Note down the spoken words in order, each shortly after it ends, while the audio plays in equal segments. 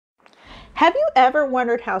Have you ever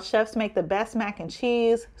wondered how chefs make the best mac and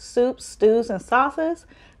cheese, soups, stews, and sauces?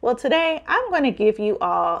 Well, today I'm going to give you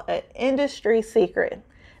all an industry secret,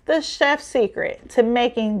 the chef's secret to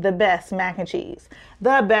making the best mac and cheese,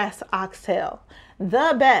 the best oxtail,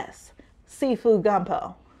 the best seafood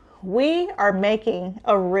gumbo. We are making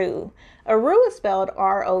a roux. A roux is spelled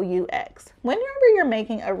R-O-U-X. Whenever you're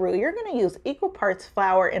making a roux, you're going to use equal parts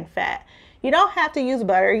flour and fat. You don't have to use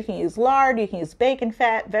butter. You can use lard, you can use bacon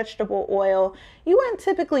fat, vegetable oil. You wouldn't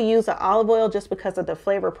typically use the olive oil just because of the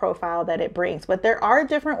flavor profile that it brings, but there are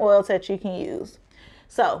different oils that you can use.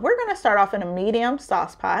 So we're going to start off in a medium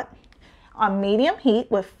sauce pot on medium heat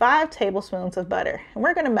with 5 tablespoons of butter. And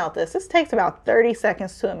we're going to melt this. This takes about 30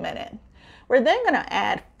 seconds to a minute. We're then going to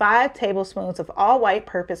add 5 tablespoons of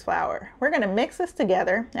all-purpose flour. We're going to mix this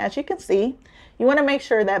together. As you can see, you want to make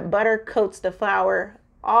sure that butter coats the flour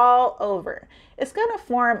all over. It's going to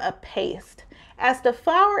form a paste. As the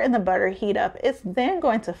flour and the butter heat up, it's then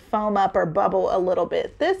going to foam up or bubble a little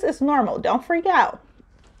bit. This is normal. Don't freak out.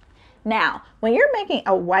 Now, when you're making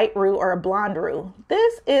a white roux or a blonde roux,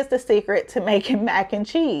 this is the secret to making mac and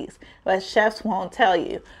cheese, but chefs won't tell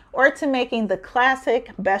you, or to making the classic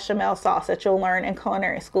bechamel sauce that you'll learn in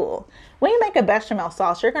culinary school. When you make a bechamel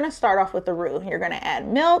sauce, you're going to start off with the roux. You're going to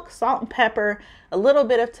add milk, salt and pepper, a little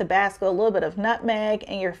bit of Tabasco, a little bit of nutmeg,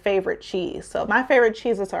 and your favorite cheese. So my favorite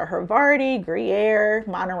cheeses are Havarti, Gruyere,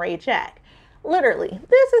 Monterey Jack. Literally,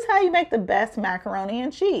 this is how you make the best macaroni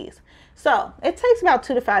and cheese. So it takes about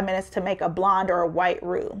 2 to 5 minutes to make a blonde or a white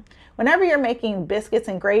roux. Whenever you're making biscuits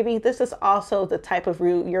and gravy, this is also the type of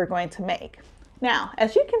roux you're going to make. Now,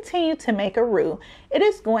 as you continue to make a roux, it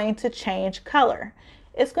is going to change color.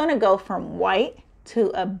 It's going to go from white to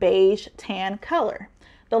a beige tan color.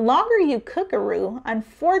 The longer you cook a roux,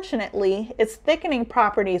 unfortunately, its thickening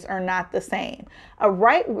properties are not the same. A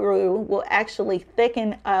white roux will actually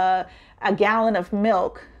thicken a gallon of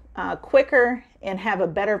milk quicker and have a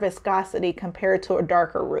better viscosity compared to a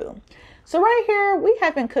darker roux. So right here, we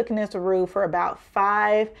have been cooking this roux for about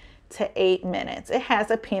 5 to 8 minutes. It has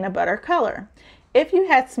a peanut butter color. If you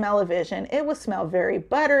had smell-o-vision, it would smell very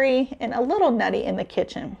buttery and a little nutty in the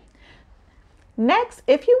kitchen. Next,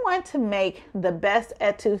 if you want to make the best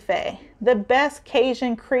etouffee, the best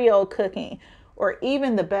Cajun Creole cooking, or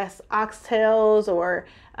even the best oxtails, or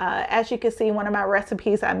as you can see, one of my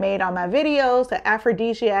recipes I made on my videos, the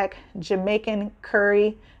aphrodisiac Jamaican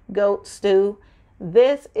curry goat stew,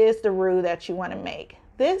 this is the roux that you want to make.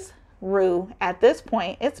 This roux, at this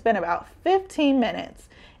point, it's been about 15 minutes,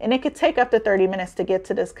 and it could take up to 30 minutes to get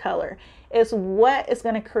to this color. Is what is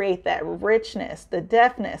going to create that richness, the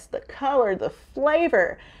deftness, the color, the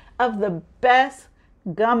flavor of the best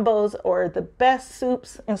gumbos or the best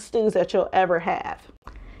soups and stews that you'll ever have.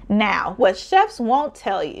 Now, what chefs won't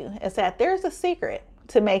tell you is that there's a secret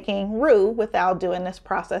to making roux without doing this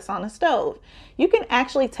process on a stove. You can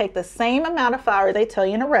actually take the same amount of flour they tell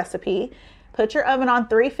you in a recipe, put your oven on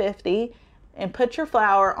 350, and put your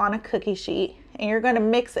flour on a cookie sheet, and you're going to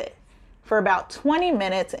mix it for about 20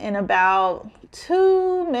 minutes in about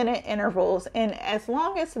 2-minute intervals. And as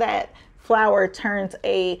long as that flour turns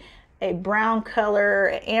a brown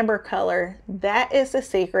color, amber color, that is the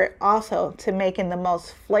secret also to making the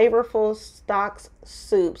most flavorful stocks,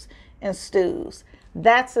 soups, and stews.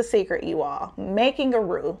 That's the secret, you all. Making a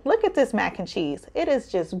roux. Look at this mac and cheese. It is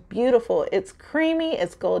just beautiful. It's creamy,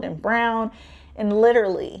 it's golden brown, and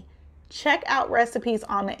literally, check out recipes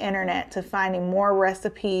on the internet to finding more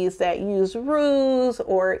recipes that use roux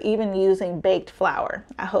or even using baked flour.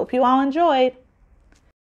 I hope you all enjoyed.